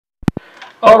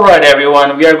Alright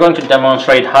everyone, we are going to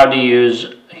demonstrate how to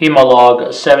use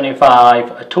Humalog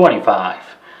 7525.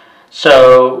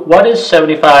 So what is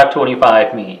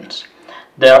 7525 means?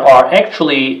 There are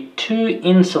actually two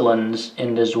insulins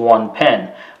in this one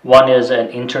pen. One is an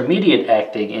intermediate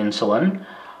acting insulin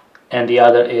and the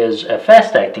other is a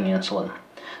fast acting insulin.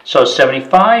 So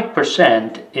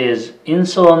 75% is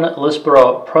insulin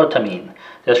lispro-protamine.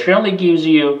 This generally gives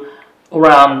you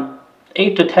around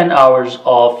 8 to 10 hours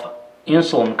of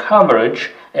insulin coverage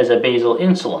as a basal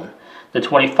insulin. The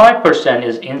 25%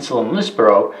 is insulin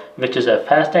lispro, which is a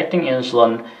fast-acting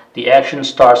insulin. The action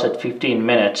starts at 15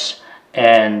 minutes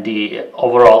and the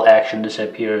overall action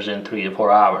disappears in 3 to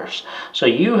 4 hours. So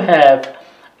you have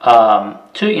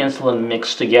two insulin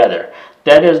mixed together.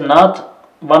 That is not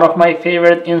one of my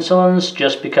favorite insulins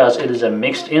just because it is a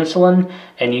mixed insulin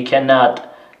and you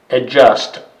cannot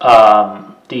adjust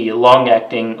the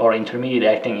long-acting or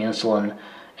intermediate-acting insulin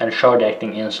and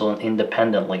short-acting insulin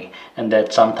independently, and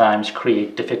that sometimes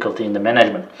create difficulty in the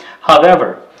management.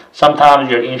 However,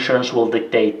 sometimes your insurance will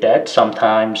dictate that.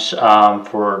 Sometimes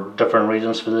for different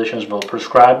reasons physicians will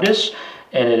prescribe this,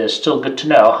 and it is still good to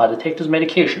know how to take this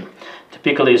medication.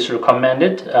 Typically it's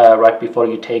recommended right before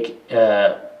you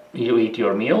eat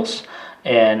your meals,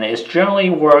 and it generally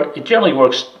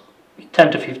works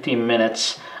 10 to 15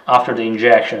 minutes after the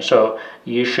injection, so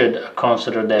you should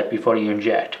consider that before you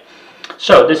inject.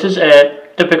 So this is a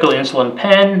typical insulin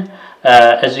pen.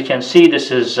 As you can see, this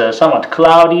is somewhat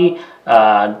cloudy,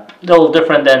 a little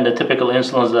different than the typical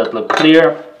insulins that look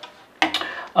clear.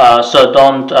 So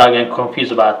don't get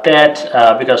confused about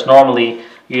that because normally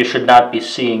you should not be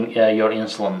seeing your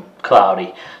insulin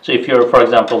cloudy. So if you're, for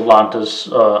example,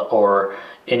 Lantus or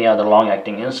any other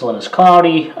long-acting insulin is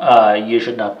cloudy, you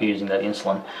should not be using that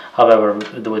insulin. However,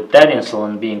 with that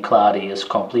insulin being cloudy is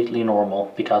completely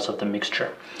normal because of the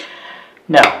mixture.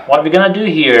 Now, what we're going to do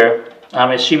here,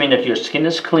 I'm assuming that your skin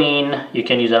is clean. You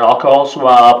can use an alcohol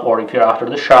swab, or if you're after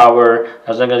the shower,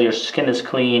 as long as your skin is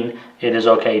clean, it is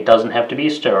okay. It doesn't have to be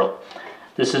sterile.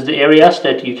 This is the areas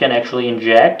that you can actually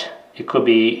inject. It could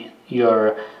be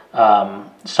your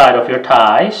side of your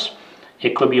thighs.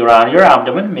 It could be around your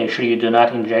abdomen. Make sure you do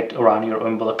not inject around your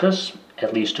umbilicus.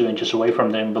 At least 2 inches away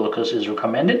from the umbilicus is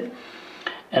recommended.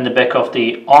 And the back of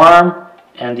the arm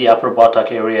and the upper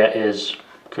buttock area is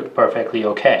perfectly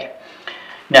okay.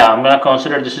 Now I'm going to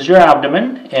consider this is your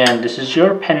abdomen and this is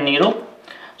your pen needle.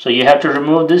 So you have to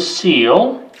remove this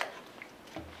seal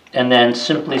and then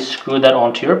simply screw that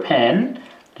onto your pen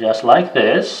just like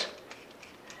this.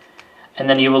 And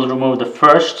then you will remove the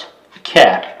first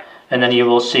cap and then you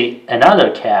will see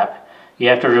another cap. You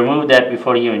have to remove that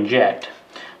before you inject.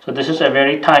 So this is a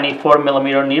very tiny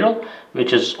 4mm needle,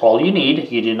 which is all you need.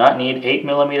 You do not need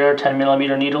 8mm,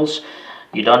 10mm needles.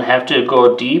 You don't have to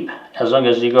go deep. As long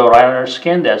as you go right on your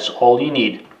skin, that's all you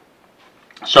need.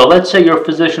 So let's say your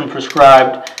physician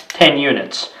prescribed 10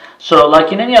 units. So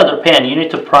like in any other pen, you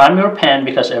need to prime your pen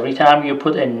because every time you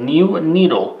put a new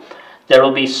needle, there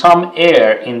will be some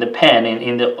air in the pen,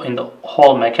 in the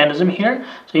whole mechanism here.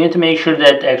 So you need to make sure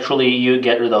that actually you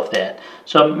get rid of that.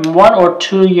 So 1 or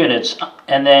 2 units,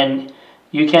 and then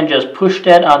you can just push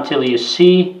that until you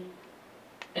see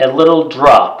a little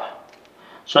drop.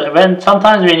 So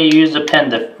sometimes when you use the pen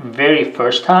the very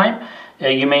first time,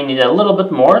 you may need a little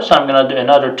bit more. So I'm going to do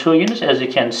another 2 units. As you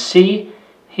can see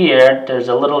here, there's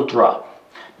a little drop.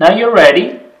 Now you're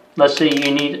ready. Let's say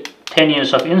you need 10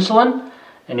 units of insulin,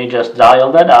 and you just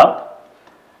dial that up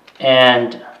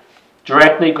and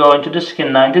directly go into the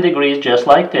skin 90 degrees just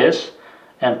like this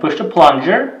and push the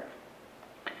plunger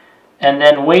and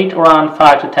then wait around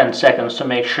 5 to 10 seconds to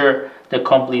make sure the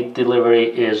complete delivery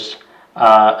is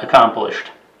accomplished.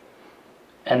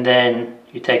 And then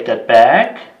you take that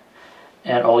back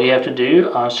and all you have to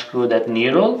do, unscrew that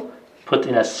needle, put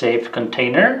in a safe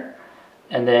container,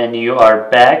 and then you are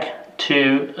back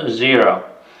to 0.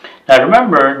 Now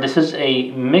remember, this is a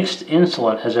mixed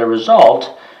insulin. As a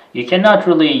result, you cannot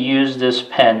really use this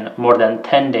pen more than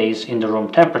 10 days in the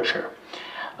room temperature.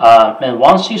 And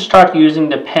once you start using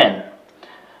the pen,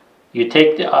 you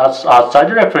take it outside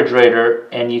the refrigerator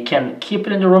and you can keep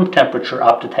it in the room temperature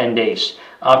up to 10 days.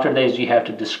 After days you have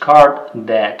to discard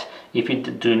that. If you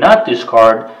do not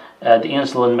discard, the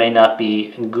insulin may not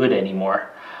be good anymore.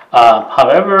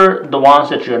 However, the ones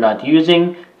that you're not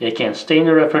using, they can stay in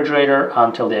the refrigerator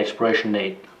until the expiration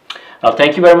date.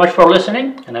 Thank you very much for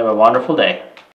listening and have a wonderful day.